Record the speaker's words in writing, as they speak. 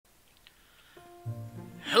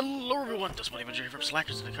Hello everyone, Dustbunny here from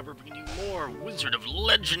Slackers Undercover, bringing you more Wizard of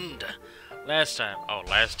Legend. Last time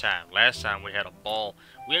we had a ball.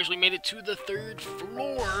 We actually made it to the 3rd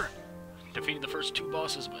floor, defeated the first 2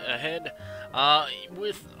 bosses ahead,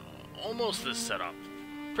 with almost this setup.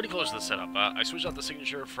 Pretty close to the setup. I switched out the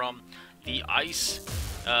signature from the Ice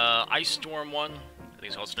Storm one, I think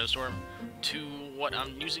it's called Snowstorm, to what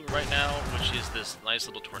I'm using right now, which is this nice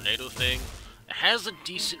little tornado thing. It has a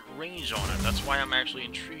decent range on it. That's why I'm actually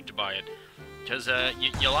intrigued by it. Because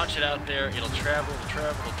you launch it out there, it'll travel,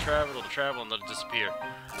 and then it'll disappear.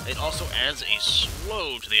 It also adds a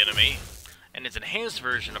slow to the enemy, and its enhanced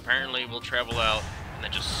version apparently will travel out and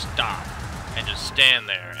then just stop and just stand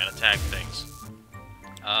there and attack things.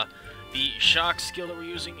 The shock skill that we're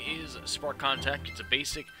using is Spark Contact. It's a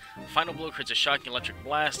basic. Final blow creates a shocking electric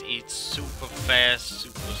blast. It's super fast,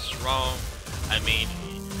 super strong. I mean,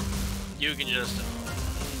 you can just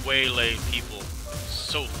waylay people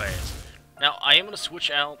so fast. Now, I am going to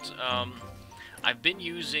switch out. I've been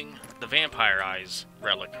using the Vampire Eyes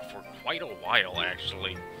relic for quite a while,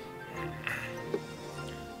 actually.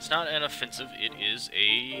 It's not an offensive, it is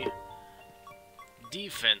a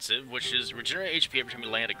defensive, which is regenerate HP every time you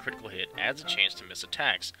land a critical hit, adds a chance to miss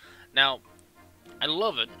attacks. Now, I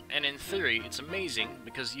love it, and in theory, it's amazing,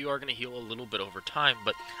 because you are going to heal a little bit over time,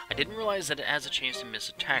 but I didn't realize that it adds a chance to miss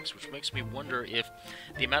attacks, which makes me wonder if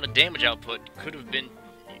the amount of damage output could have been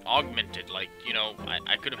augmented. Like, you know,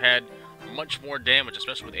 I could have had much more damage,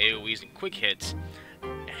 especially with AoEs and quick hits,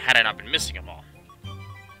 had I not been missing them all.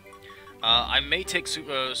 I may take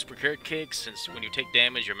super carrot kicks, since when you take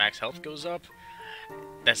damage, your max health goes up.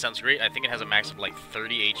 That sounds great. I think it has a max of like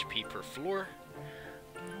 30 HP per floor.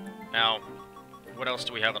 Now, what else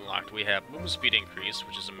do we have unlocked? We have movement speed increase,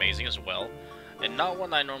 which is amazing as well, and not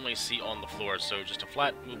one I normally see on the floor, so just a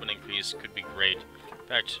flat movement increase could be great. In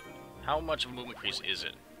fact, how much of a movement increase is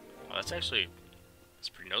it? Well, that's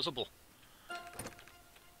pretty noticeable.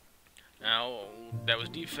 Now, that was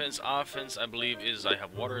defense. Offense, I believe, is I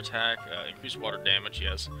have water attack, increased water damage,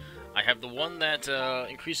 yes. I have the one that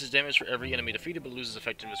increases damage for every enemy defeated, but loses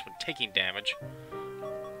effectiveness when taking damage.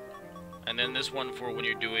 And then this one for when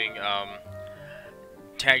you're doing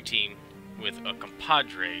tag team with a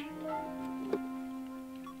compadre.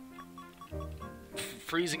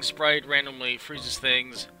 Freezing Sprite randomly freezes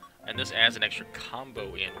things, and this adds an extra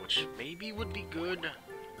combo in, which maybe would be good.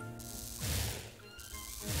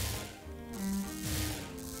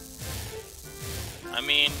 I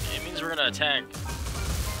mean, it means we're gonna attack.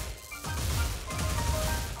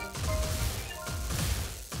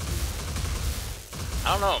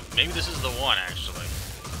 I don't know, maybe this is the one, actually.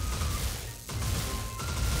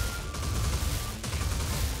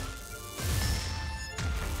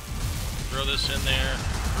 Throw this in there,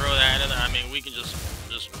 throw that in there. I mean, we can just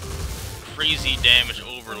crazy damage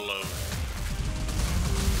overload.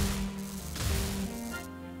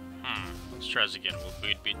 Let's try this again. What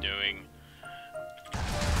we'd be doing.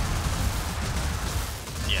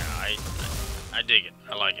 Yeah, I dig it.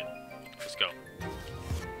 I like it. Let's go.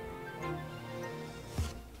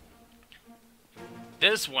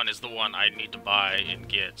 This one is the one I need to buy and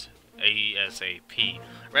get ASAP.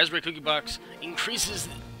 Raspberry Cookie Box increases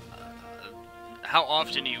how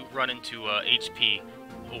often you run into HP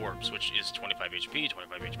orbs, which is 25 HP,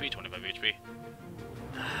 25 HP, 25 HP.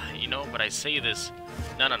 You know, but I say this.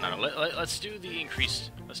 No. Let's do the increase.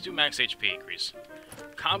 Let's do max HP increase.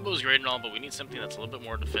 Combo is great and all, but we need something that's a little bit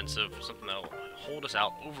more defensive, something that will hold us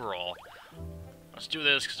out overall. Let's do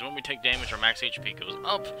this, because when we take damage, our max HP goes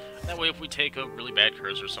up. That way, if we take a really bad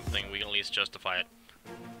curse or something, we can at least justify it.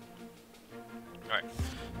 Alright,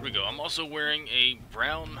 here we go. I'm also wearing a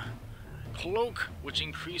brown cloak, which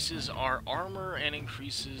increases our armor and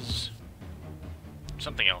increases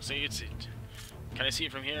something else. Can I see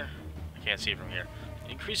it from here? I can't see it from here.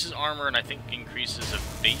 It increases armor and I think increases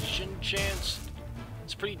evasion chance.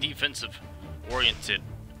 It's a pretty defensive-oriented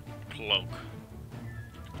cloak.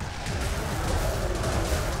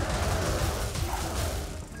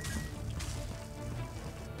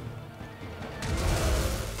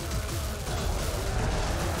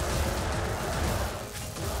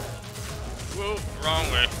 Whoa,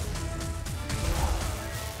 wrong way.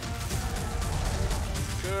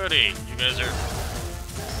 Goody, you guys are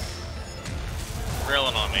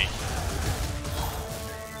railing on me.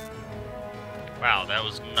 Wow, that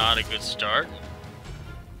was not a good start.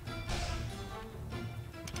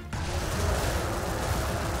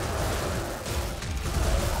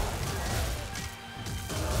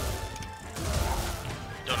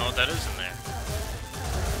 Don't know what that is in there.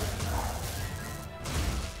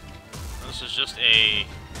 This is just a...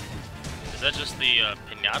 Is that just the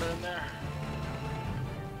pinata in there?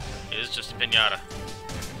 It's just a pinata.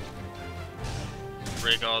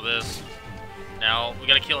 Break all this. Now, we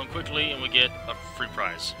gotta kill him quickly, and we get a free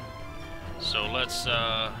prize. So let's,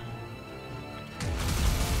 wow,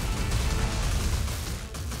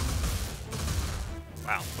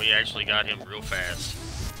 we actually got him real fast.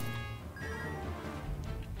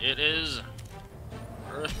 It is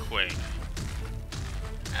Earthquake.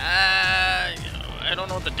 I don't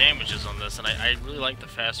know what the damage is on this, and I really like the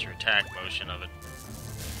faster attack motion of it.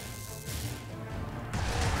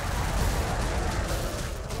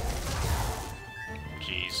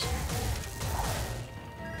 Jeez.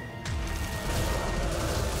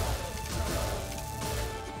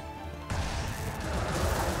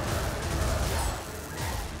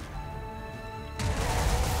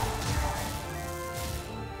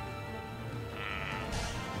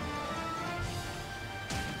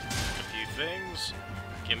 Things.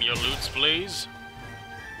 Give me your loots, please.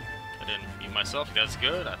 I didn't beat myself. That's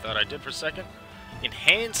good. I thought I did for a second.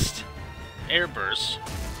 Enhanced air burst,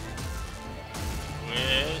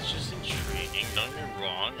 which is intriguing. Don't get me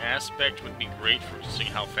wrong. Aspect would be great for seeing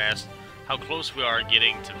how close we are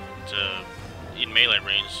getting to in melee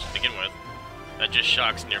range to begin with. That just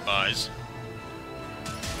shocks nearbys.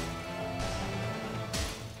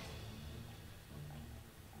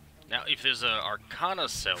 Now, if there's a Arcana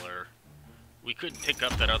seller, we could pick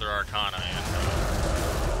up that other Arcana and,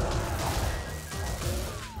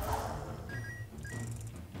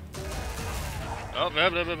 oh,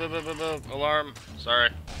 blah, blah, blah, blah, blah, blah. Alarm.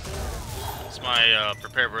 Sorry. It's my,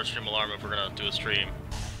 prepare for a stream alarm if we're gonna do a stream.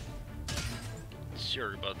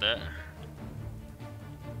 Sorry about that.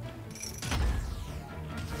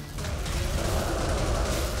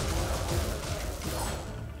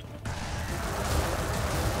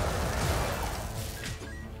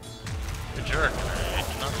 Jerk. I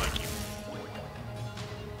do not like you.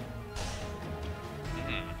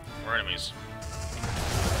 More enemies.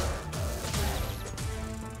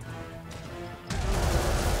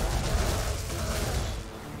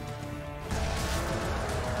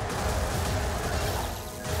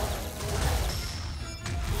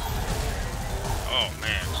 Oh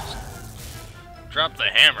man, just drop the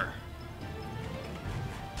hammer.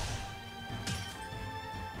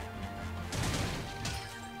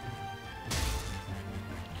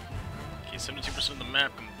 Okay, 72% of the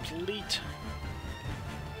map complete.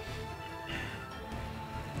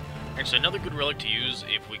 Actually, another good relic to use,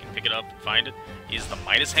 if we can pick it up and find it, is the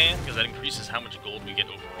Midas Hand, because that increases how much gold we get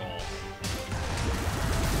overall.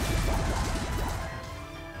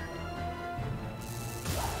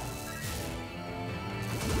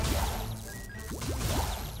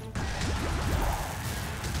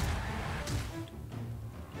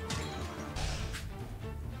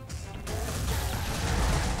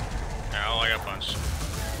 Ow, I got punched.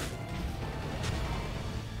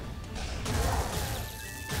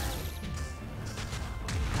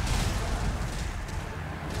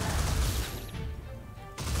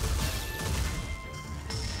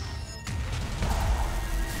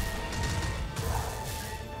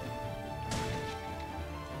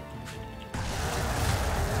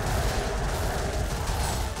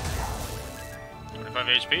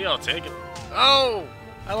 HP, I'll take it. Oh!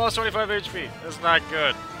 I lost 25 HP. That's not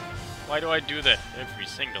good. Why do I do that every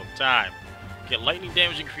single time? Get lightning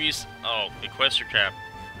damage increase. Oh, Equester Cap.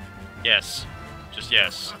 Yes. Just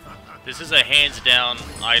yes. This is a hands-down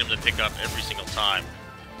item to pick up every single time.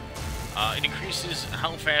 It increases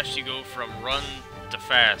how fast you go from run to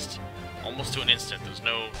fast, almost to an instant. There's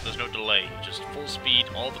no delay. Just full speed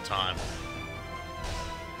all the time.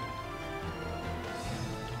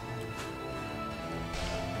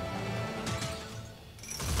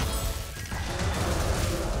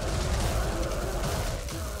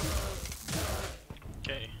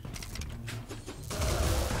 Okay.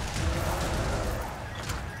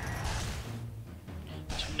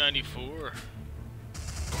 $294.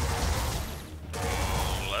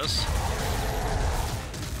 Less.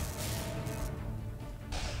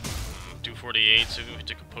 248, so if we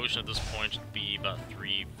took a potion at this point, it'd be about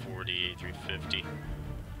 340, 350.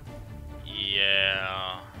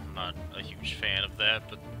 Yeah, I'm not a huge fan of that,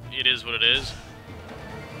 but it is what it is.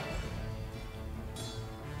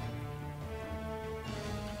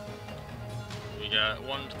 We got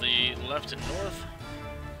one to the left and north.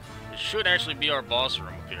 It should actually be our boss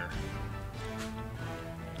room up here.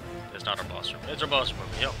 It's not our boss room. It's our boss room.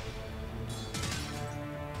 Yep.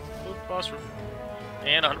 Oop, boss room.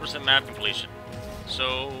 And 100% map completion.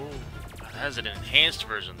 So, that has an enhanced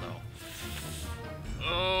version though.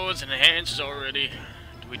 Oh, it's enhanced already.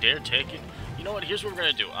 Do we dare take it? You know what? Here's what we're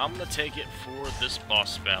gonna do. I'm gonna take it for this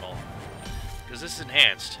boss battle, because this is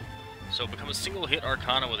enhanced. So become a single hit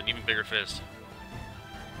Arcana with an even bigger fist.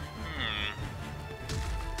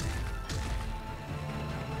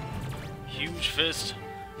 Huge fist.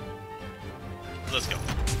 Let's go.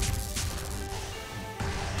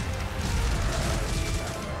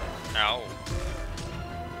 Ow.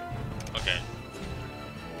 Okay.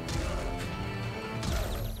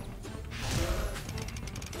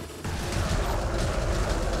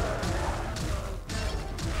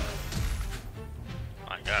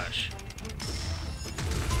 My gosh.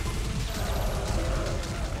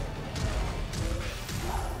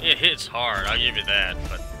 It hits hard, I'll give you that,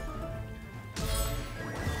 but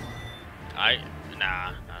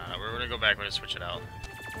Nah, we're gonna go back, we're gonna switch it out.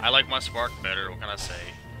 I like my spark better, what can I say?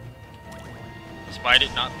 Despite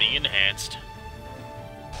it not being enhanced.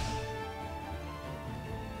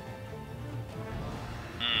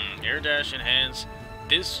 Air dash enhance.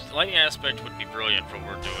 This lightning aspect would be brilliant for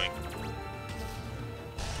what we're doing.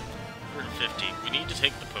 150. We need to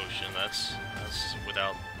take the potion, that's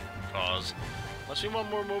without cause. Unless we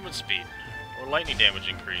want more movement speed, or lightning damage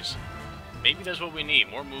increase. Maybe that's what we need,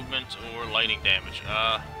 more movement or lightning damage.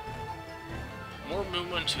 More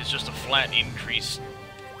movement is just a flat increase.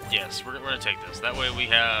 Yes, we're gonna take this. That way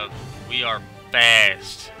we are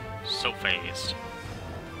fast. So fast.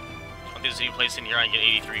 If there's any place in here I can get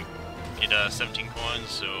 83, get 17 coins,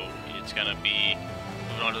 so it's gonna be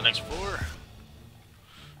moving on to the next floor.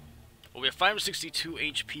 Well, we have 562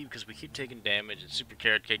 HP because we keep taking damage, and Super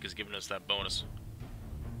Carrot Cake is giving us that bonus.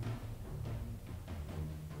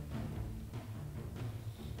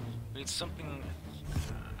 We need something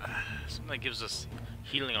that gives us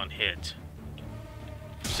healing on hit.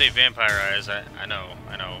 You say Vampire Eyes, I know,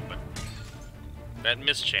 but that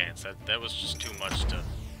mischance, that was just too much to...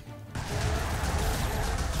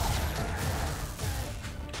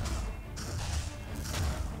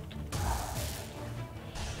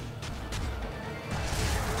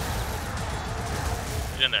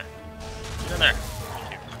 Get in there. Get in there.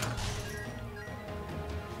 Thank you.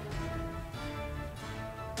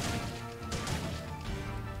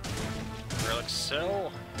 Relics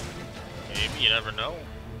cell. Maybe, you never know.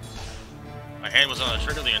 My hand was on the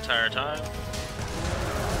trigger the entire time.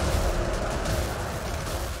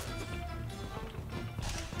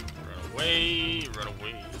 Run away, run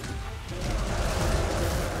away.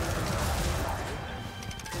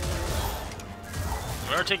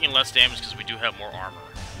 We are taking less damage because we do have more armor,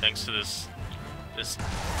 thanks to this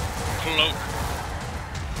cloak.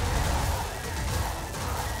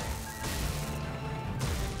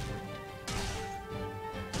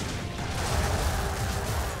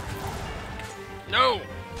 No!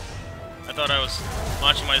 I thought I was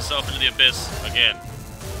launching myself into the abyss again.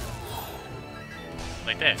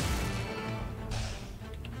 Like that.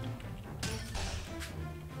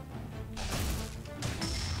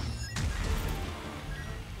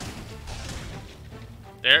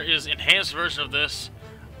 There is enhanced version of this.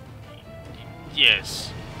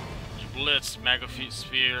 Yes. Blitz,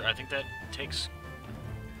 Sphere. I think that takes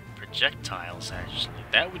projectiles, actually.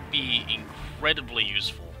 That would be incredibly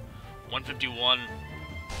useful. 151.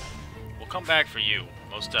 We'll come back for you,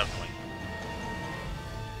 most definitely.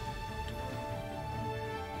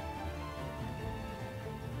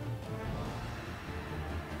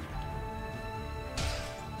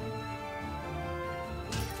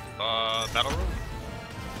 Battle room.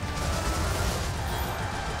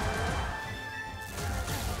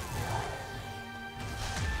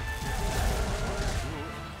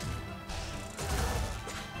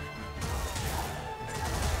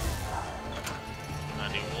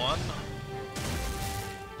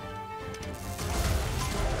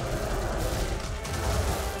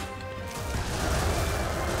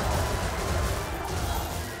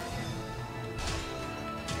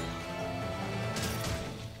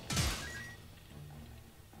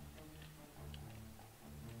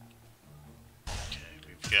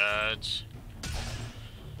 Got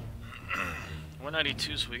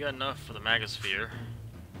 192, so we got enough for the Magasphere.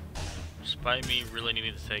 Despite me really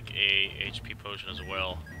needing to take a HP potion as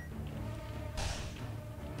well.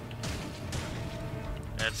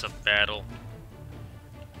 That's a battle.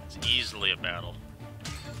 It's easily a battle.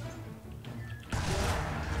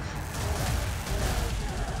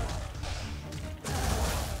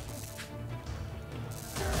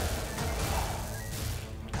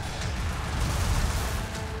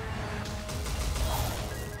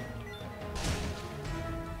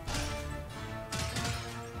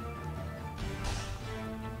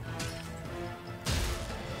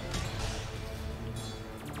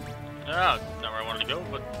 Ah, not where I wanted to go,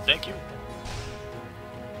 but thank you.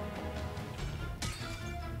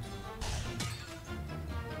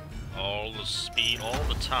 All the speed, all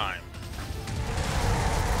the time.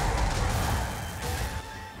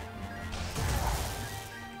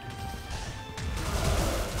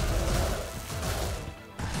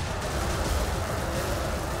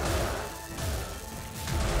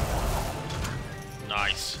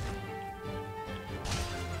 Nice.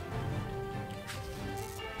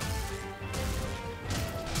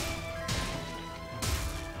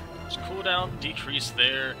 Cooldown decrease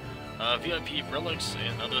there. VIP relics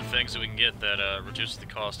and other things that we can get that reduce the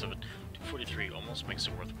cost of it. 243 almost makes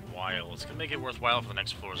it worthwhile. It's gonna make it worthwhile for the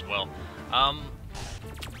next floor as well.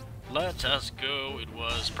 Let us go. It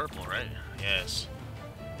was purple, right? Yes.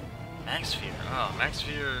 Max Sphere. Oh, Max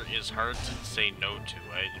Sphere is hard to say no to.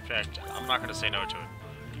 In fact, I'm not gonna say no to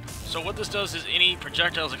it. So what this does is any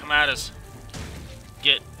projectiles that come at us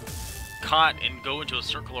get caught and go into a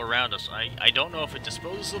circle around us. I don't know if it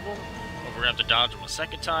disposes of them, or we're going to have to dodge them a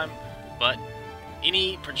second time, but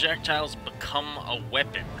any projectiles become a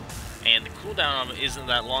weapon. And the cooldown on it isn't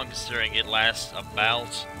that long, considering it lasts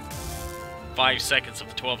about 5 seconds of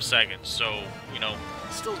the 12 seconds. So, you know,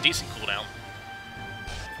 it's still a decent cooldown.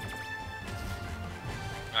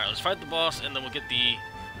 Alright, let's fight the boss, and then we'll get the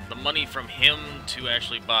money from him to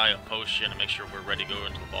actually buy a potion and make sure we're ready to go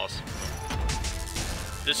into the boss.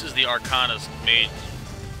 This is the Arcana's made.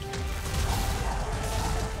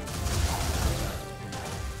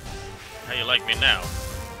 How you like me now?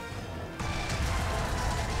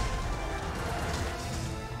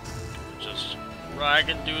 Just, I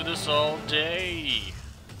can do this all day.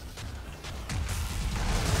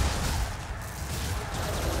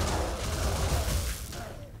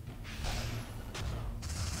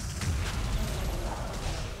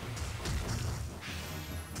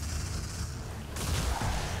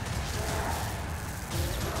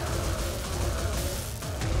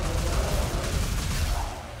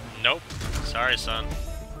 Nope. Sorry, son.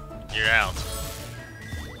 You're out.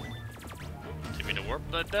 Didn't mean to warp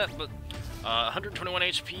like that, but 121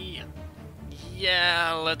 HP.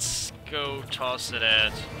 Yeah, let's go toss it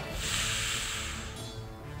at...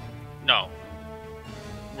 No.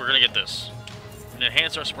 We're gonna get this. And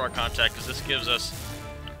enhance our spark contact, because this gives us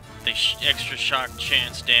the extra shock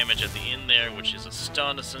chance damage at the end there, which is a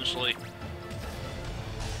stun, essentially.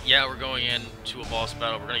 Yeah, we're going into a boss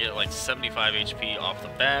battle. We're going to get like 75 HP off the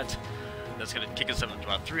bat. That's going to kick us up to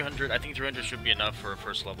about 300. I think 300 should be enough for a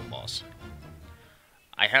first level boss.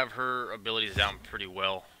 I have her abilities down pretty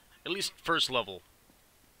well. At least first level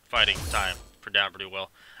fighting time for down pretty well.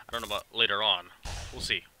 I don't know about later on. We'll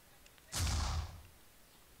see.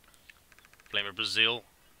 Flamer Brazil,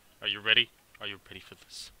 are you ready? Are you ready for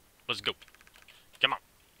this? Let's go. Come on.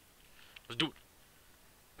 Let's do it.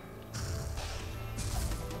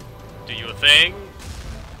 Do you a thing?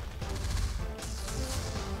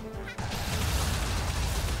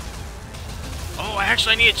 Oh,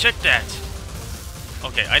 actually, I need to check that.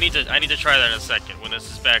 Okay, I need to try that in a second when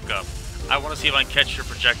this is back up. I want to see if I can catch your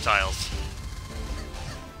projectiles.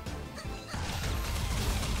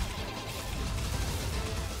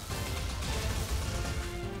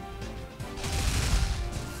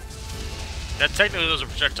 That technically those are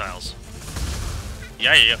projectiles.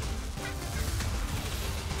 Yeah.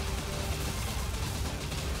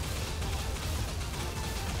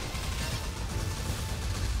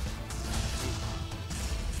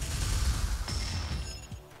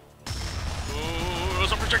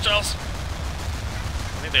 Projectiles. I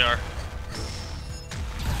think they are.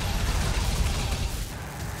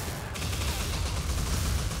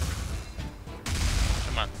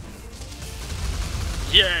 Come on.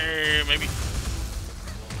 Yay, maybe.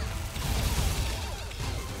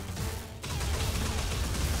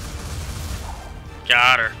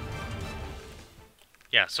 Got her.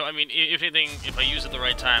 Yeah, so I mean, if anything, if I use it at the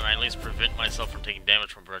right time, I at least prevent myself from taking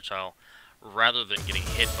damage from a projectile rather than getting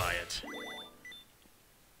hit by it.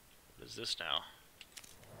 What is this now?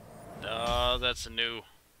 That's a new...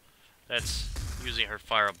 That's using her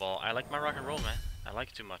fireball. I like my rock and roll, man. I like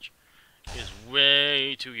it too much. It is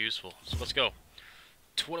way too useful. So let's go.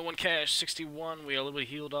 21 cash, 61. We are a little bit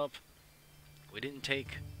healed up. We didn't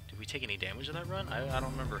take... Did we take any damage in that run? I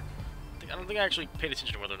don't remember. I don't think I actually paid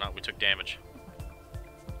attention to whether or not we took damage.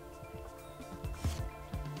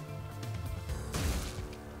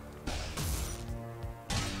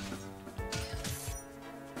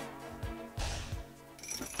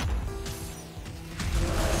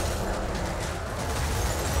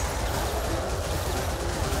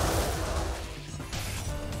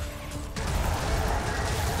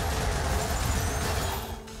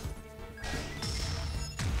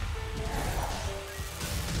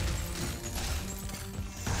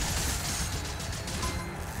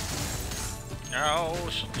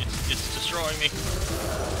 Ouch, it's destroying me.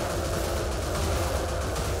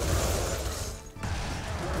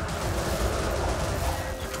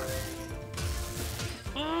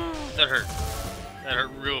 That hurt. That hurt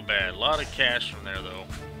real bad. A lot of cash from there, though.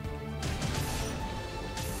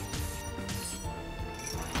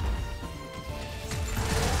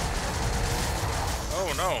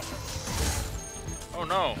 Oh no! Oh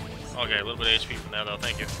no! Okay, a little bit of HP from there though,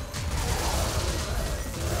 thank you.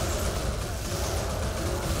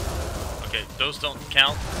 Okay, those don't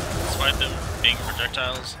count, despite them being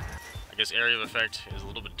projectiles. I guess area of effect is a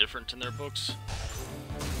little bit different in their books.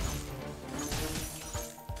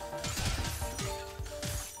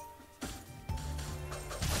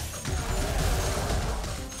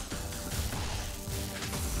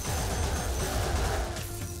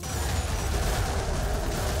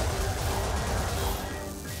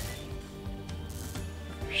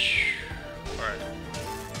 Alright.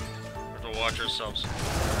 We have to watch ourselves.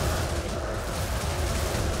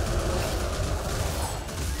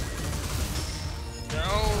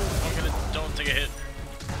 Don't take a hit.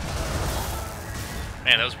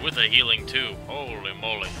 Man, that was with a healing too. Holy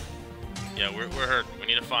moly. Yeah, we're hurt. We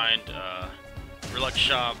need to find Relics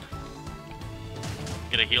shop.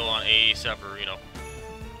 Get a heal on ASAP or, you know.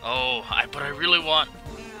 Oh, but I really want.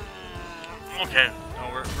 Okay,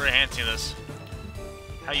 no, we're enhancing this.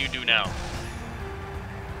 How you do now?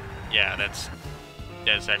 Yeah, that's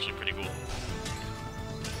actually pretty cool.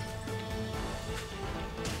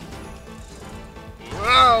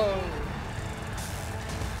 Whoa!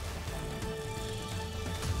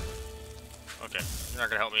 Okay, you're not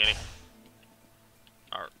gonna help me any.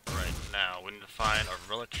 Alright, now we need to find our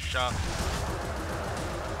relic shop.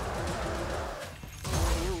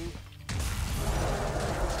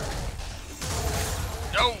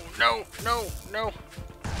 No, no, no, no!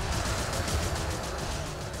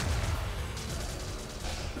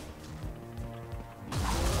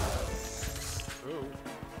 Ooh.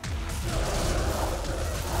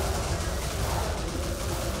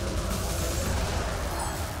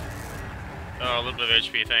 Oh, a little bit of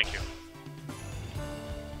HP, thank you.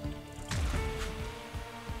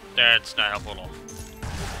 That's not helpful at all.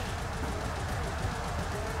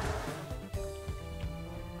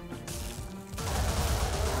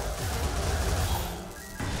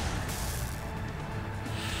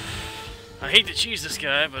 I hate to cheese this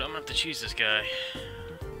guy, but I'm gonna have to cheese this guy.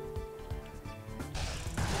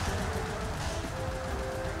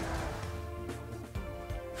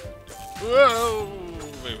 Whoa!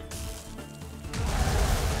 Wait.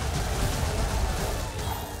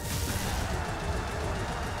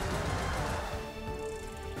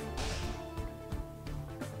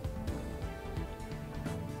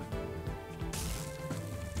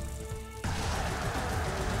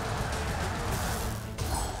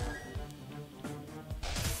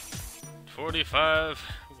 $45,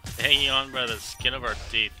 hanging on by the skin of our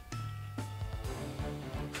teeth.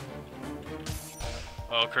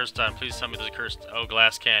 Oh, curse time. Please tell me there's a curse. Oh,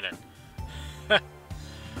 glass cannon.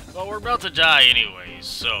 Well, we're about to die anyways,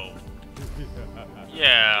 so...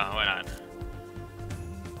 yeah, why not?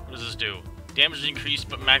 What does this do? Damage is increased,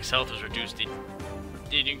 but max health is reduced.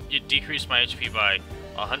 It decreased my HP by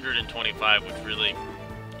 125, which really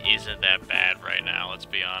isn't that bad right now, let's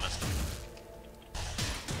be honest.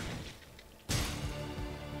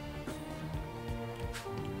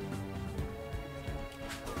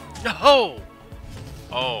 No!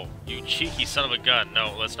 Oh, you cheeky son of a gun.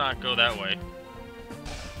 No, let's not go that way.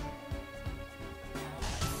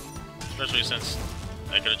 Especially since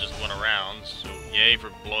I could have just went around, so yay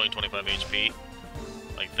for blowing 25 HP.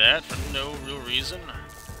 Like that, for no real reason.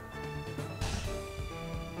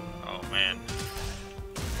 Oh, man.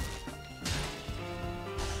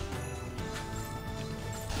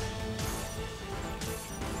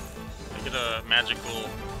 Can I get a magical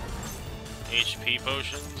HP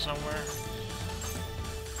potion somewhere?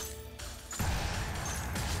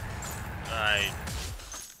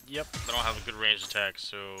 Yep, I don't have a good range attack,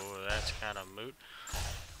 so that's kind of moot.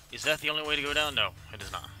 Is that the only way to go down? No, it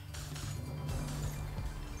is not.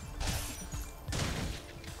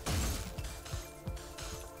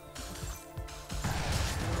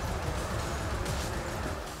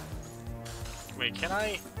 Wait, can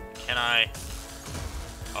I?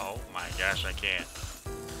 Oh my gosh, I can't.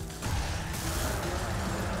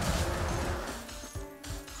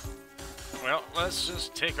 Well, let's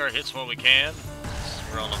just take our hits while we can.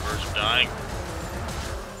 We're on the verge of dying.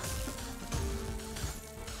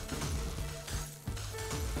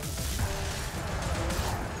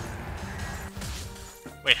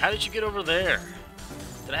 Wait, how did you get over there?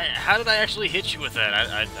 How did I actually hit you with that?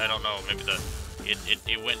 I don't know. Maybe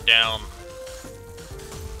it went down.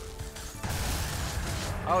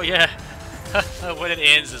 Oh yeah. When it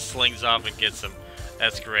ends, it slings off and gets him.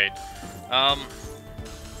 That's great.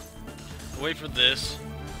 Wait for this.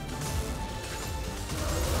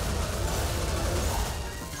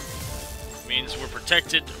 Means we're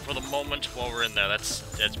protected for the moment while we're in there.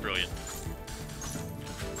 That's brilliant.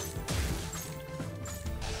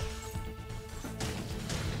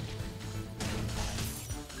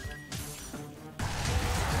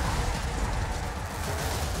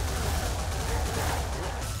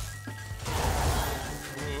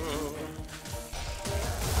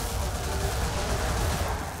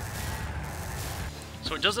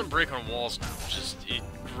 it doesn't break on walls now, which is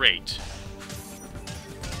great.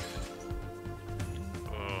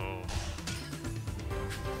 Oh.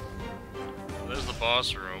 There's the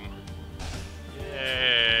boss room.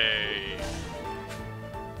 Yay!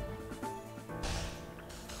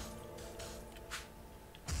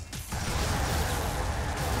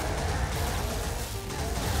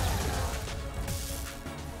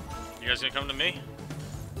 You guys gonna come to me?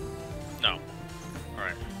 No.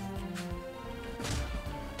 Alright.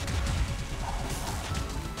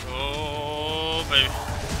 Oh, baby.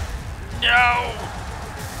 No!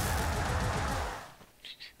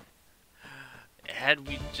 Had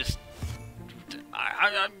we just...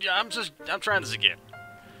 I'm trying this again.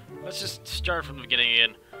 Let's just start from the beginning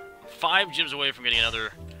again. 5 gyms away from getting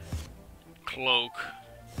another cloak.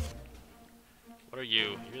 What are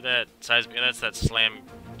you? You're that seismic. That's that slam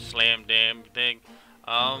dam thing.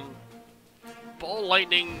 Ball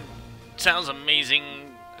lightning sounds amazing.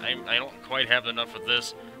 I don't quite have enough of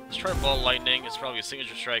this. Let's try ball lightning. It's probably a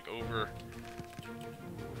signature strike over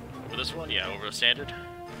this one. Yeah, over a standard.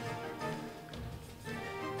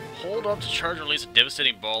 Hold up to charge and release a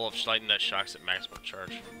devastating ball of lightning that shocks at maximum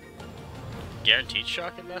charge. Guaranteed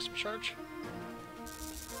shock at maximum charge?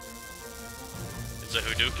 It's a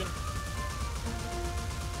Hadouken?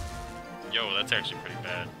 Yo, that's actually pretty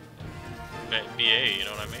bad. BA, you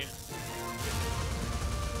know what I mean?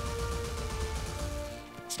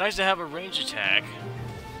 It's nice to have a range attack.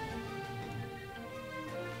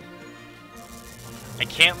 I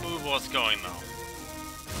can't move while it's going, though.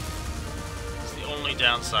 It's the only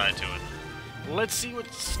downside to it. Let's see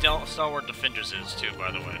what Stalwart Defenders is, too, by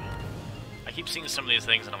the way. I keep seeing some of these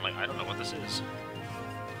things, and I'm like, I don't know what this is.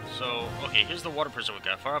 So, okay, here's the water prison we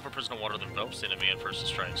got. Fire off a prison of water that envelops the enemy and first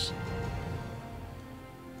strikes.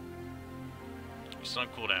 It's on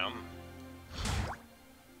cooldown.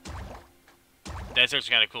 That's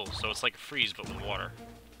actually kind of cool. So it's like a freeze, but with water.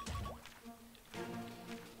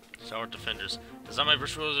 Stalwart Defenders. Designed by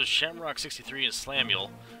virtuoso Shamrock 63 and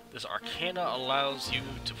Slamuel, this Arcana allows you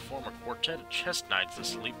to form a quartet of chest knights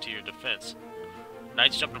that leap to your defense.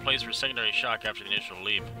 Knights jump into place for a secondary shock after the initial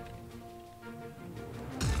leap.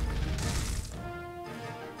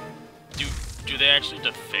 Do they actually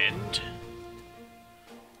defend?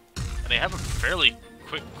 And they have a fairly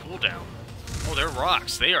quick cooldown. Oh, they're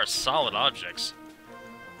rocks. They are solid objects.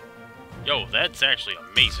 Yo, that's actually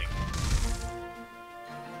amazing.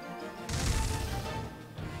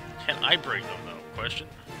 Can I break them, though? Question.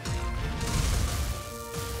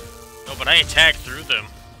 No, but I attack through them.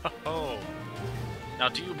 Oh. Now,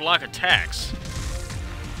 do you block attacks?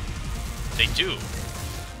 They do.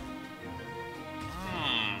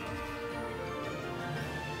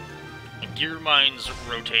 Gear mine's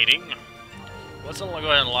rotating. Let's go ahead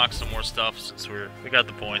and unlock some more stuff since we got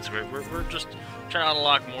the points. We're just trying to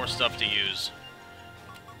unlock more stuff to use.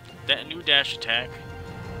 That new dash attack.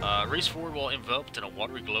 Race forward while enveloped in a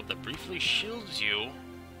watery globe that briefly shields you.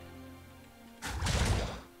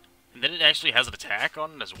 And then it actually has an attack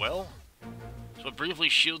on it as well. So it briefly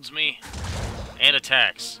shields me and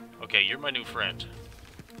attacks. Okay, you're my new friend.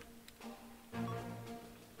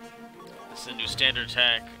 This is a new standard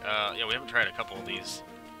attack. Yeah, we haven't tried a couple of these.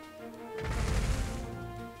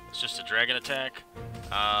 It's just a dragon attack.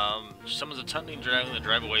 Summons a tunneling dragon to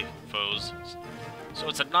drive away foes. So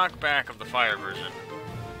it's a knockback of the fire version.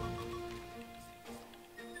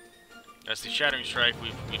 That's the Shattering Strike.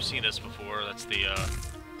 We've seen this before. That's the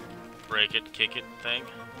break it, kick it thing.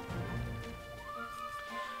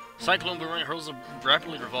 Cyclone Boomerang hurls a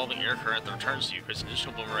rapidly revolving air current that returns to you. Creates an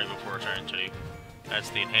additional boomerang before returning to you. That's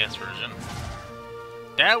the enhanced version.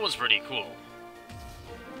 That was pretty cool.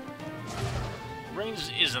 Range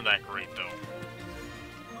isn't that great, though.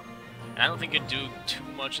 I don't think it'd do too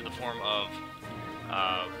much in the form of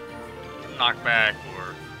knockback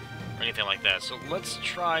or anything like that. So let's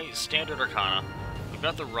try Standard Arcana. We've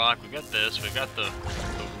got the rock, we've got this, we've got the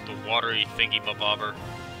watery thingy-bobber.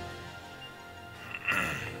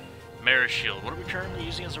 Mirror Shield. What are we currently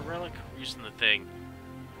using as a relic? We're using the thing.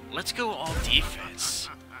 Let's go all defense.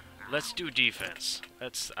 Let's do defense.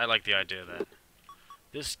 I like the idea of that.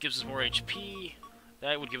 This gives us more HP.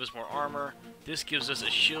 That would give us more armor. This gives us a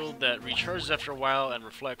shield that recharges after a while and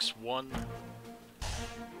reflects one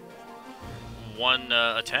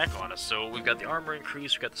attack on us. So we've got the armor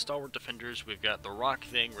increase, we've got the Stalwart Defenders, we've got the rock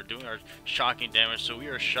thing, we're doing our shocking damage, so we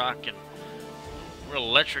are shock and we're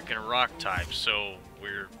electric and rock type, so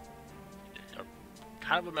we're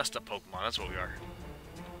kind of a messed up Pokemon, that's what we are.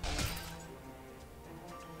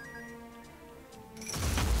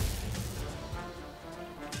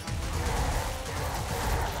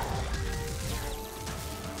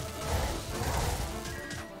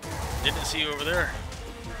 didn't see you over there.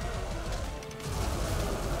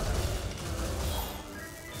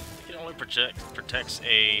 I think it only protects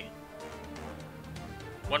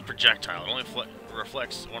one projectile. It only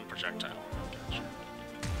reflects one projectile. Gotcha.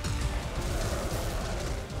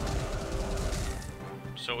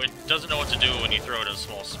 So it doesn't know what to do when you throw it in a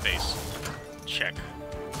small space. Check.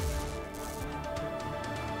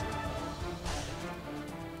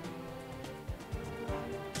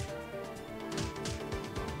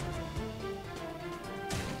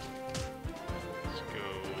 Let's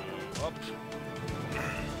go up.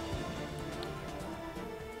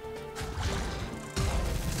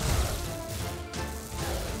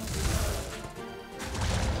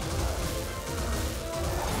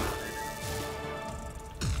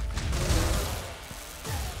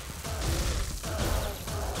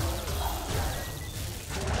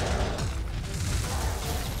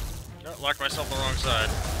 Locked myself on the wrong side.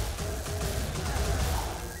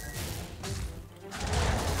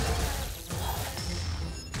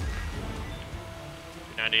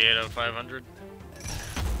 98 out of 500.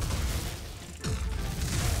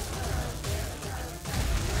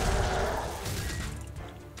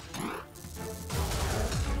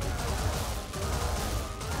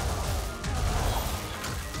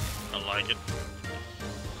 I like it.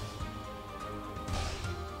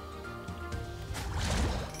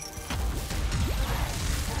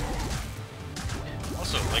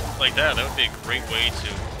 Like that would be a great way to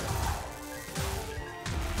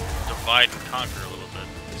divide and conquer a little bit,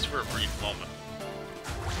 at least for a brief moment.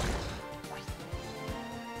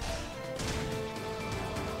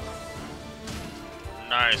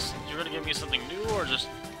 Nice. You're gonna give me something new, or just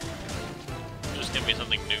give me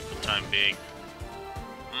something new for the time being?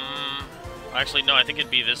 Actually, no. I think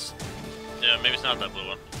it'd be this. Yeah, maybe it's not that blue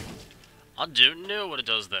one. I don't know what it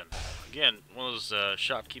does then. Again, one of those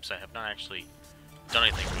shopkeepers I have not actually done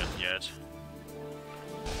anything with yet.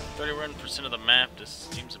 31% of the map. This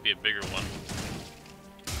seems to be a bigger one.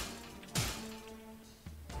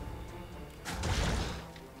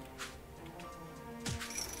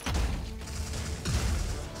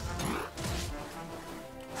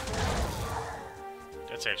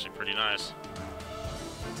 That's actually pretty nice.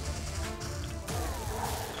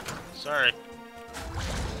 Sorry.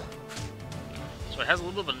 So it has a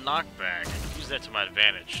little bit of a knockback. I can use that to my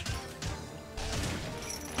advantage.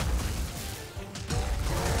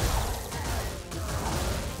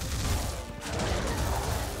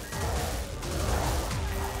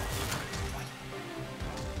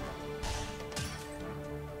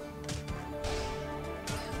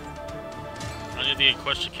 The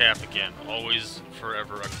Equestria cap again. Always,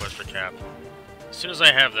 forever Equestria cap. As soon as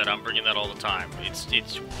I have that, I'm bringing that all the time.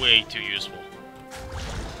 It's way too useful.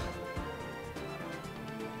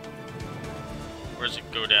 Where does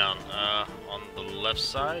it go down? On the left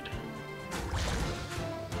side?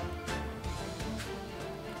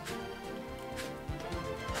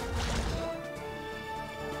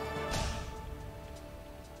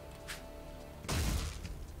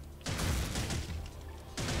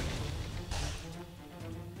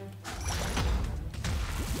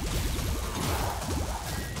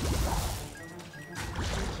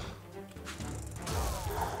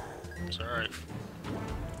 Alright.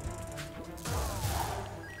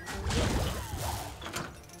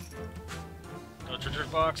 No treasure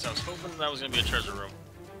box. I was hoping that was going to be a treasure room.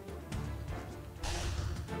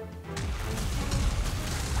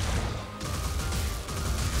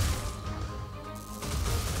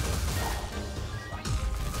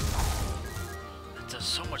 That does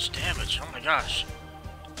so much damage. Oh my gosh.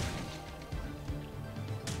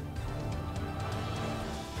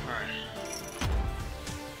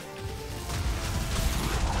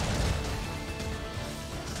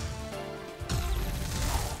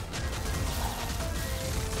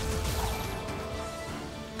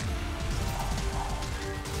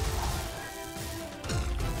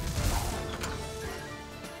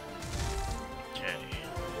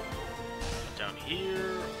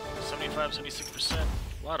 Here, 75, 76%.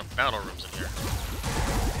 A lot of battle rooms in here.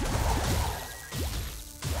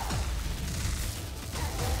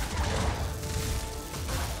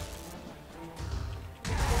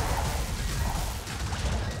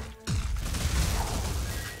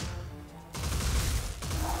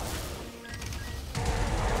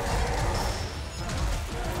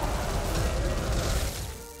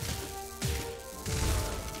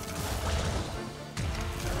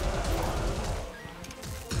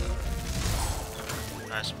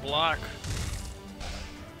 Nice block.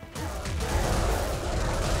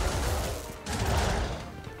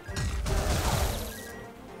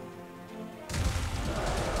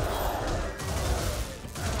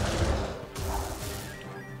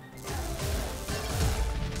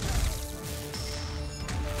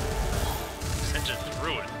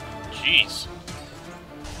 this.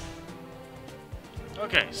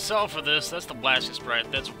 Okay, so for this, that's the Blasting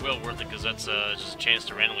Sprite. That's well worth it because that's just a chance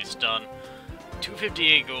to randomly stun.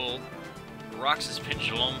 258 gold. Roxas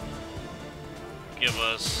Pendulum. Give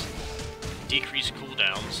us decreased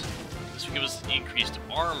cooldowns. This will give us increased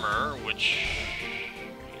armor, which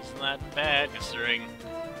isn't that bad considering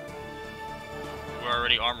we're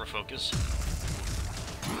already armor focused.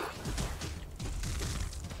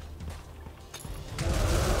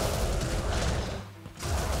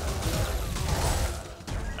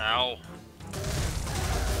 Ow.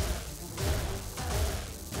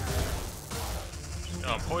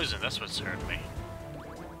 Oh, poison, that's what's hurting me.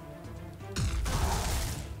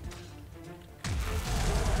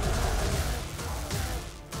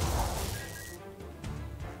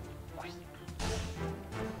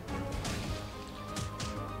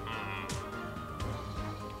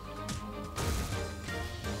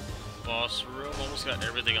 Boss room, almost got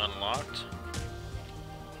everything unlocked.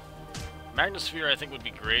 Magnosphere I think would be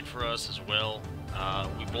great for us as well.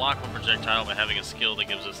 We block one projectile by having a skill that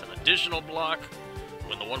gives us an additional block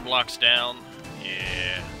when the one block's down.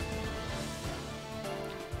 Yeah.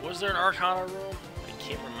 Was there an Arcana room? I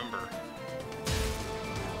can't remember.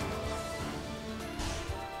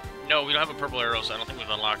 No, we don't have a purple arrow, so I don't think we've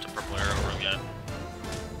unlocked a purple arrow room yet.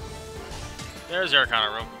 There's the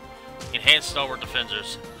Arcana room. Enhanced Stalwart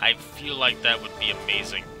Defenders. I feel like that would be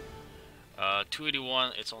amazing.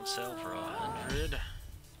 281, it's on sale for 100.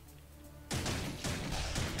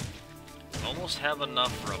 Almost have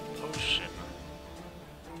enough for a potion.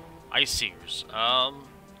 Ice Seers.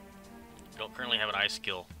 Don't currently have an ice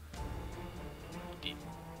skill.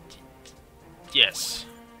 Yes.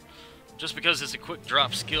 Just because it's a quick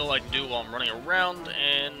drop skill I can do while I'm running around,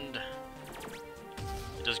 and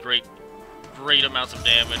it does great amounts of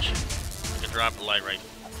damage. I can drop a light right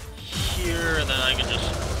here, and then I can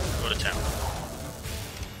just go to town.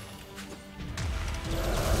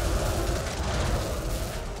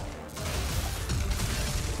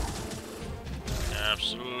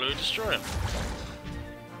 Absolutely destroy him.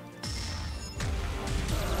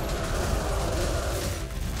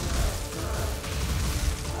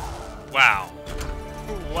 Wow.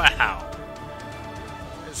 Wow.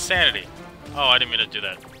 Insanity. Oh, I didn't mean to do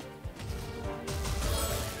that.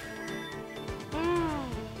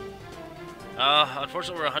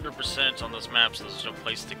 Unfortunately we're 100% on this map, so there's no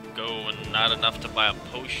place to go and not enough to buy a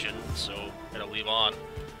potion, so gotta leave on.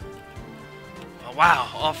 Oh,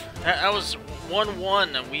 wow, that was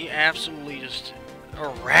 1-1, and we absolutely just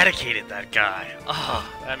eradicated that guy.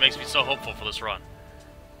 That makes me so hopeful for this run.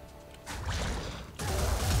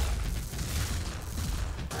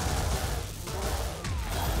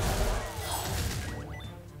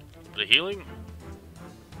 The healing?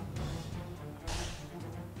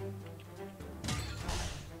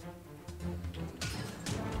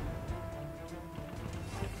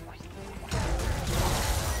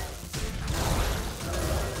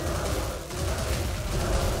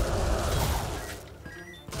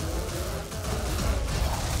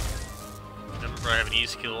 I have an E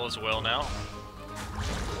skill as well now.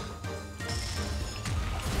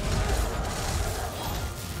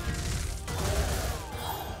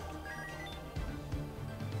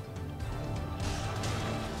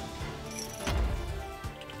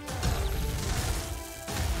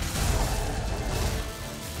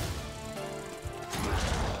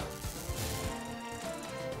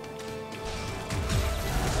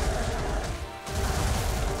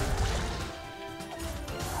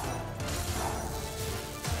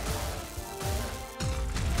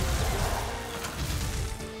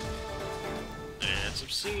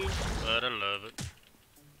 Obscene, but I love it.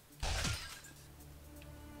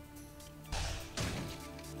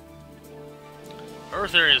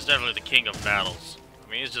 Earth area is definitely the king of battles.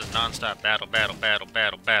 I mean, it's just non-stop battle, battle, battle,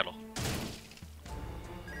 battle, battle.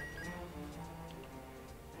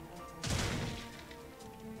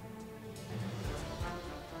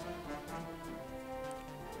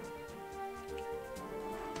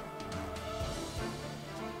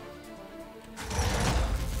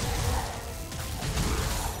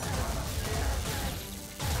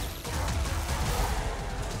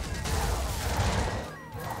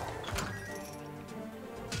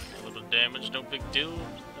 Damage, no big deal.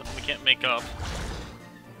 Nothing we can't make up.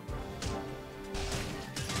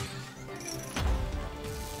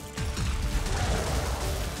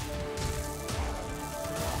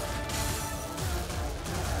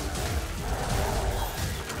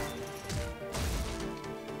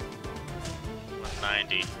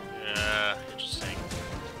 $90. Yeah, interesting.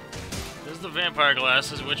 This is the vampire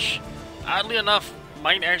glasses, which, oddly enough,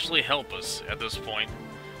 might actually help us at this point.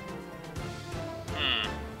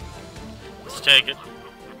 Let's take it.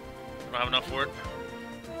 Don't have enough for it.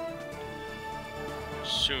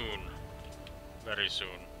 Soon. Very soon.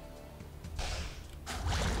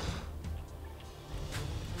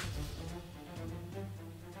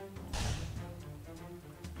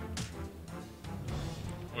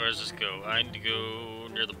 Where does this go? I need to go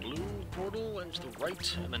near the blue portal and to the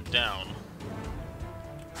right and then down.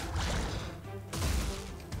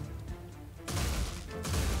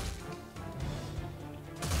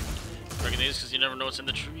 Breaking these because you never know what's in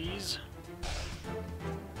the trees.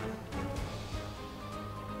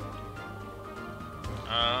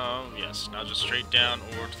 Yes, now just straight down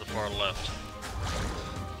or to the far left.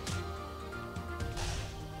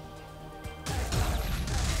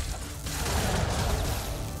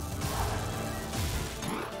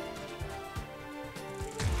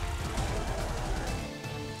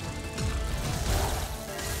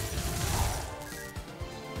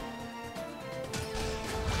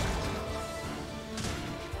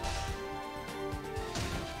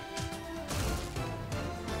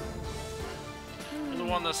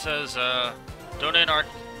 One that says, donate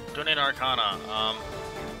Arcana.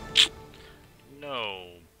 No.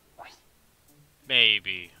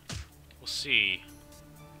 Maybe. We'll see.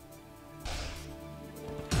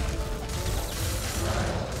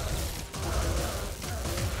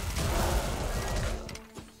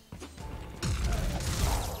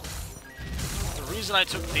 The reason I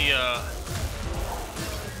took the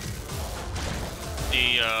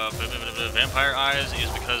vampire eyes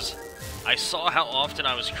is because I saw how often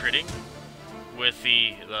I was critting with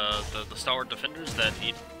the stalwart defenders that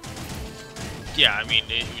it... Yeah, I mean,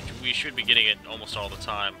 we should be getting it almost all the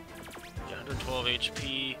time. Yeah, 112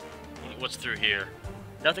 HP. What's through here?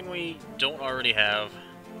 Nothing we don't already have.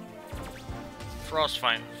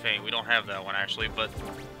 Frostfang, we don't have that one actually, but...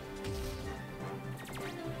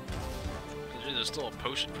 There's still a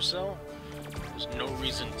potion for sale? There's no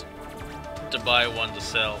reason to buy one to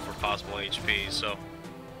sell for possible HP, so...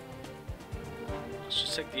 Let's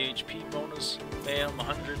just take the HP bonus, bam,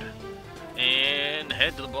 100, and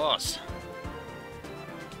head to the boss.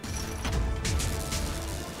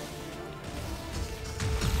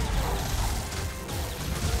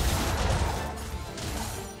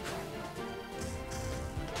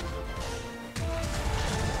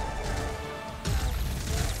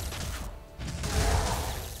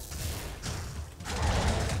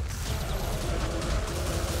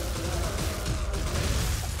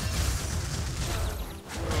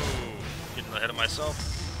 Ahead of myself.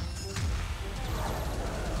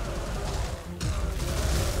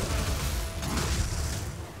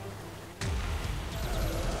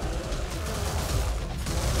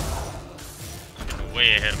 Getting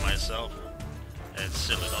way ahead of myself. It's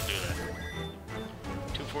silly, don't do that.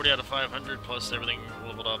 240 out of 500 plus everything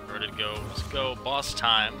leveled up, ready to go. Let's go. Boss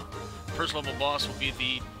time. First level boss will be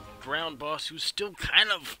the ground boss, who's still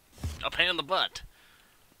kind of a pain in the butt.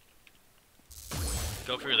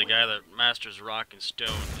 Go for the guy that masters rock and stone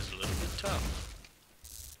is a little bit tough.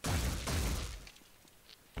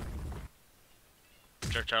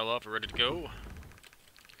 Projectile up, we're ready to go.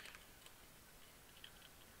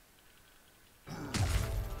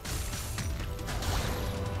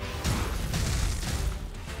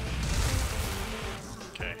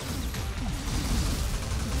 Okay.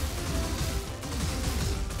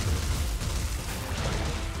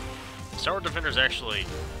 Stalwart defenders actually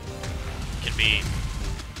can be...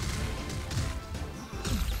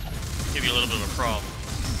 give you a little bit of a problem.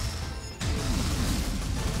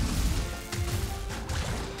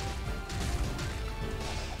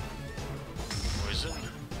 Poison.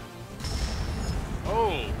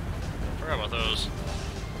 Oh! Forgot about those.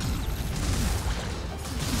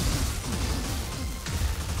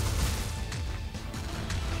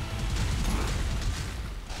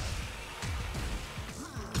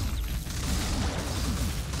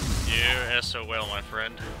 You SOL, my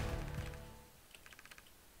friend.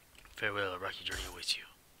 Farewell, a rocky journey awaits you.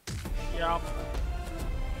 Yup.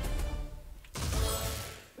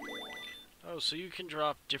 Oh, so you can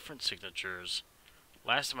drop different signatures.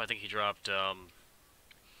 Last time I think he dropped, the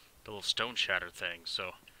little stone shatter thing,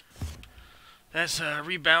 so... That's,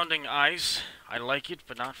 rebounding ice. I like it,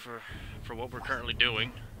 but not for what we're currently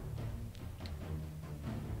doing.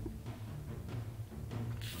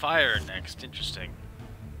 Fire next, interesting.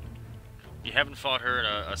 You haven't fought her in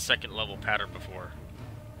a second level pattern before.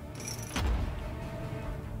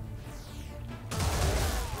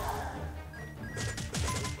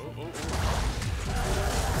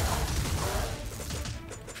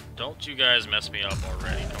 Don't you guys mess me up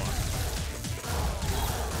already, come on.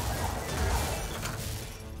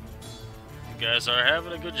 You guys are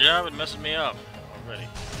having a good job at messing me up already.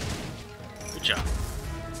 shop.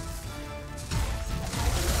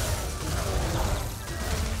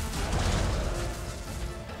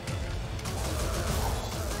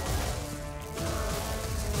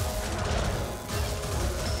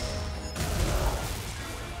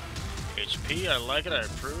 HP, I like it, I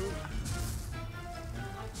approve.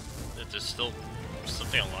 Is there still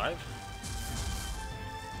something alive?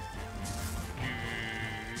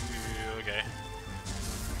 Okay.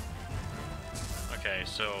 Okay,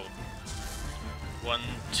 so 1,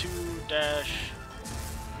 2 dash.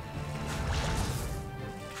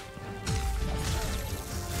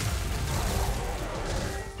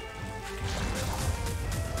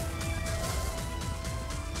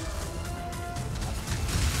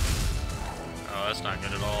 Oh, that's not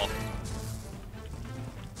good at all.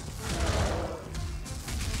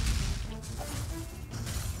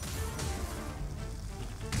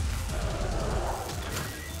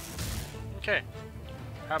 Okay.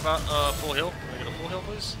 How about full heal? Can I get a full heal,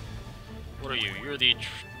 please? What are you? You're the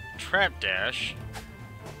trap dash,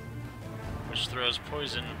 which throws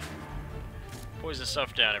poison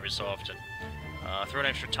stuff down every so often. Throw an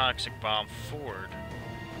extra toxic bomb forward.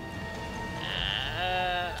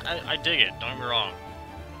 I dig it. Don't get me wrong.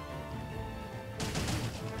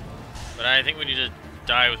 But I think we need to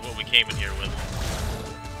die with what we came in here with.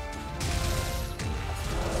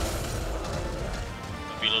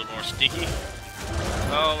 Be a little more sneaky.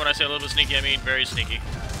 Oh, when I say a little bit sneaky, I mean very sneaky.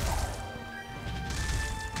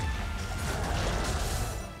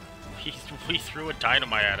 He threw a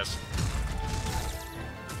dynamite at us.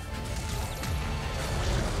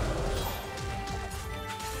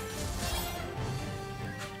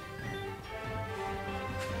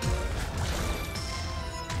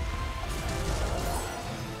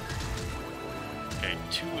 Okay,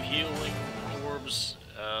 2 healing orbs.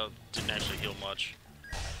 Didn't actually heal much.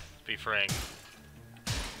 To be frank.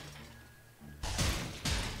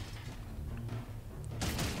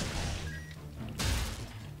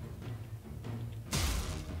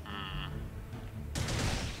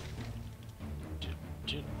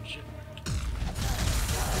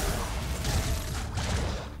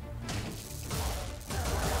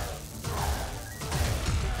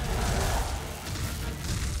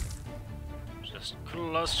 Just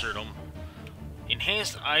clustered them.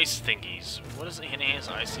 Enhanced ice thingies. What does the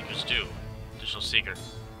enhanced ice seekers do? Additional seeker.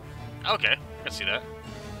 Okay, I can see that.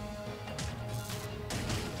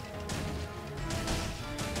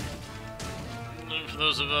 And for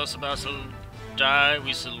those of us about to die,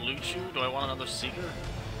 we salute you. Do I want another seeker?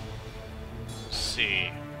 Let's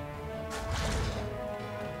see.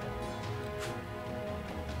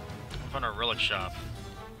 I found a relic shop.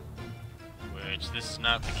 Which, this is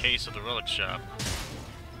not the case of the relic shop.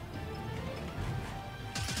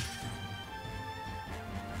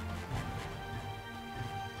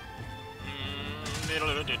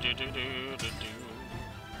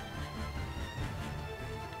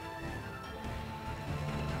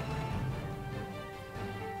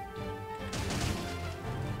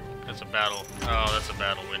 That's a battle. Oh, that's a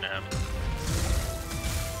battle waiting to happen.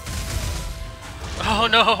 Oh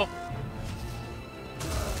no!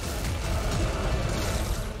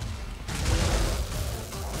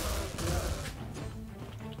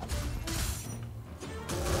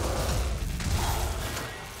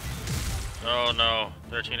 Oh no,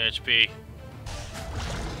 13 HP.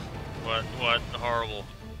 What horrible.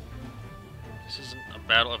 This isn't a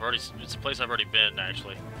battle it's a place I've already been,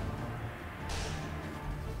 actually.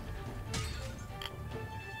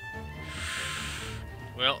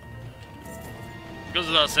 Well, goes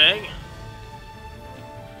without saying.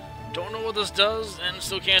 Don't know what this does, and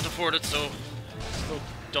still can't afford it, so still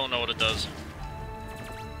don't know what it does.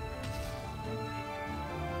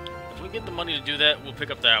 If we get the money to do that, we'll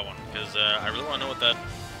pick up that one, because I really want to know what that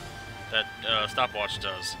stopwatch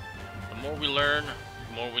does. The more we learn,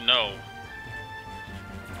 the more we know.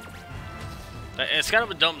 It's kind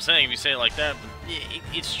of a dumb saying if you say it like that, but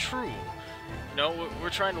it's true. You know, we're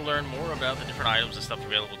trying to learn more about the different items and stuff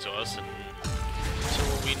available to us, and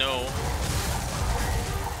until we know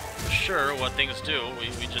for sure what things do,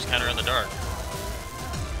 we just kind of are in the dark.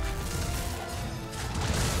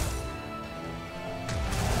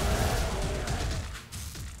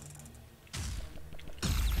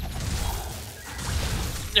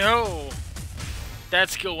 No! That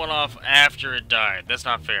skill went off after it died. That's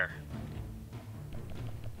not fair.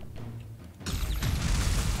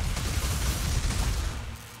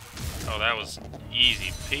 Oh, that was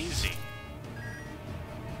easy peasy.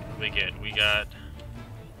 What did we get? We got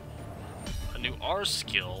a new R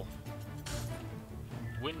skill.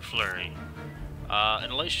 Wind Flurry.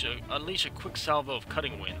 Unleash a quick salvo of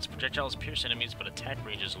cutting winds. Projectiles pierce enemies, but attack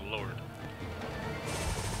range is lowered.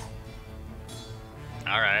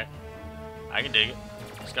 Alright. I can dig it.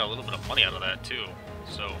 Just got a little bit of money out of that, too.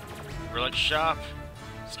 So, Relics shop.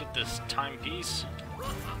 Let's get this timepiece.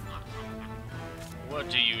 What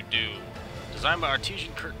do you do? Designed by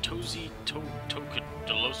artisan Kurt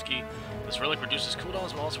Tokadolowski, this relic reduces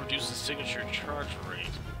cooldowns but also reduces signature charge rate.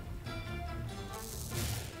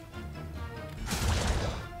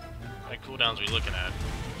 What cooldowns are we looking at?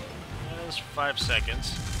 That's 5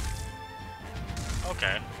 seconds.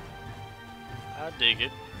 Okay. I dig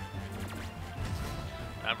it.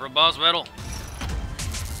 Time for a boss battle.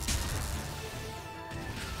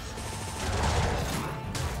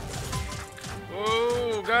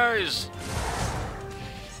 Whoa, guys!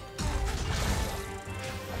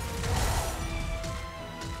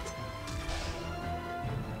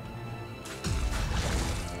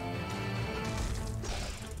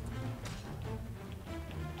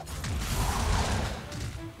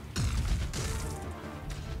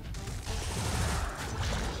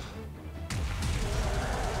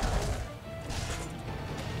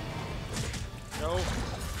 No.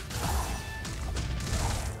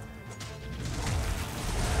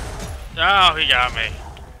 Oh, he got me.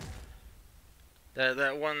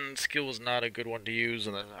 That one skill was not a good one to use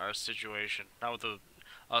in our situation. Not with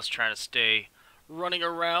us trying to stay running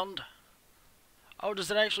around. Oh, does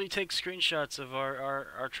it actually take screenshots of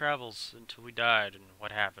our travels until we died and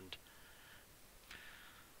what happened?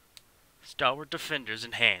 Stalwart Defenders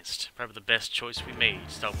Enhanced. Probably the best choice we made,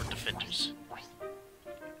 Stalwart Defenders.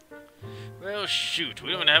 Well, shoot,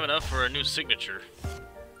 we don't have enough for a new signature.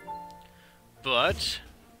 But,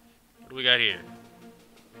 what do we got here?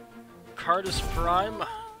 Cardus Prime.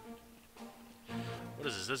 What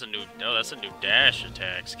is this? That's a new. Oh, that's a new dash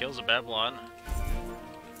attack. Scales of Babylon.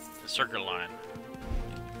 The circuit line.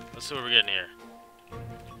 Let's see what we're getting here.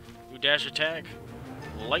 New dash attack.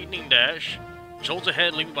 Lightning dash. Jolts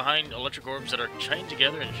ahead, leaving behind electric orbs that are chained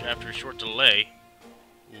together after a short delay.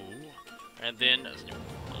 Ooh. And then,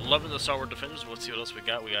 loving the Stalwart Defenders. Let's see what else we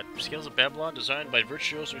got. We got Scales of Babylon, designed by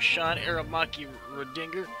Virtuoso Sean Aramaki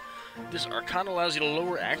Redinger. This Arcana allows you to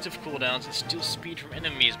lower active cooldowns and steal speed from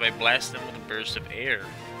enemies by blasting them with a burst of air.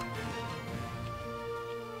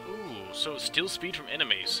 Ooh, so steal speed from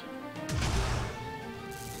enemies.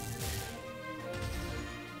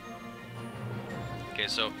 Okay,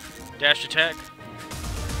 so dash attack.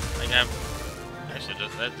 I can have. Actually,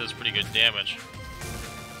 that does pretty good damage.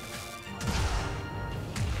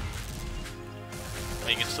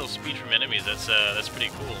 You can still speed from enemies. That's pretty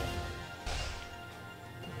cool.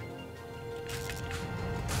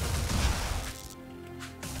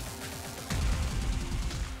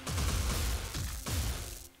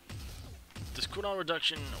 Does cooldown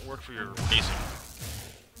reduction work for your basic?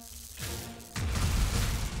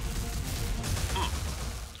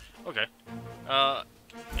 Okay.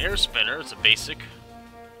 Air Spinner, it's a basic.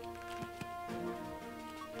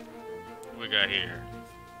 What we got here?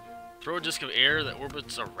 Throw a disc of air that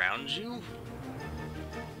orbits around you?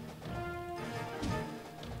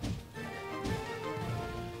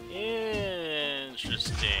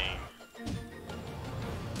 Interesting.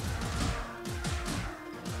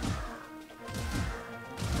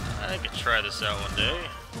 I could try this out one day.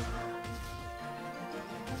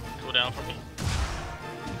 Go down for me.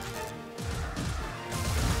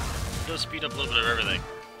 Go speed up a little bit of everything.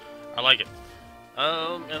 I like it.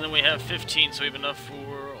 And then we have 15, so we have enough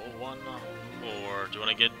for one more. Do you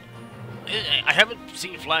want to get... I haven't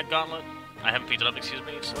seen Flat Gauntlet. I haven't picked it up, excuse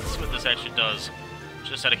me, so let's see what this actually does.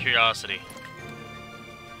 Just out of curiosity.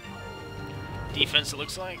 Defense, it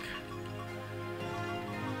looks like.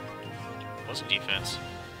 What's defense?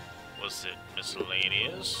 Was it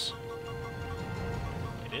miscellaneous?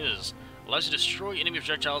 It is. Allows you to destroy enemy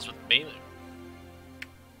projectiles with melee.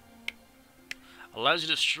 Allows you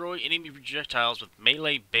to destroy enemy projectiles with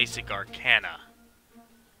melee basic Arcana.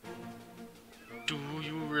 Do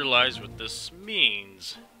you realize what this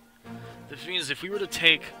means? This means if we were to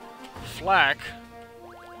take flak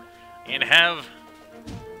and have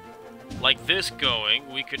like this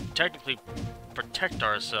going, we could technically protect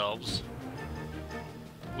ourselves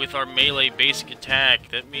with our melee basic attack.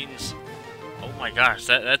 That means, oh my gosh,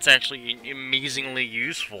 that's actually amazingly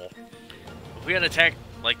useful. If we had an attack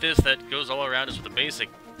like this that goes all around us with a basic,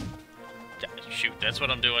 shoot, that's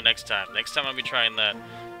what I'm doing next time. Next time I'll be trying that.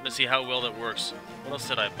 I'm gonna see how well that works. What else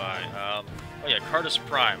did I buy? Oh yeah, Cardus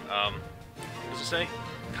Prime. What does it say?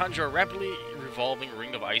 Conjure a rapidly revolving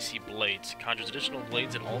ring of icy blades. Conjures additional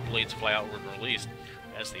blades and all blades fly outward and released.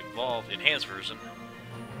 As the evolved, enhanced version.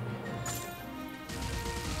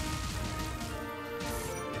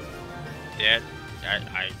 That,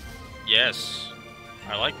 yes.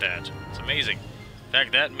 I like that. It's amazing. In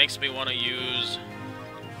fact, that makes me want to use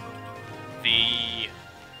the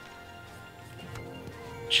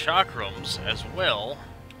chakrams as well.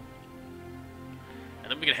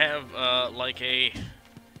 And then we could have, like a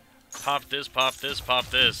pop this, pop this, pop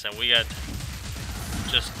this, and we got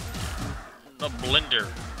just a blender.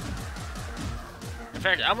 In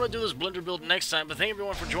fact, I'm going to do this blender build next time, but thank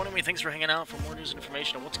everyone for joining me. Thanks for hanging out. For more news and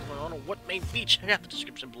information on what's going on and what may be, check out the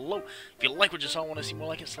description below. If you like what you saw and want to see more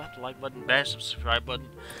like it, slap the like button, bash the subscribe button,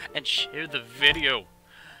 and share the video.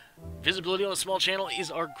 Visibility on a small channel is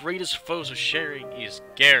our greatest foe, so sharing is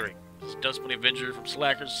caring. This is Dustbunny Avenger from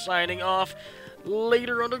Slackers signing off.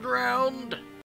 Later, Underground!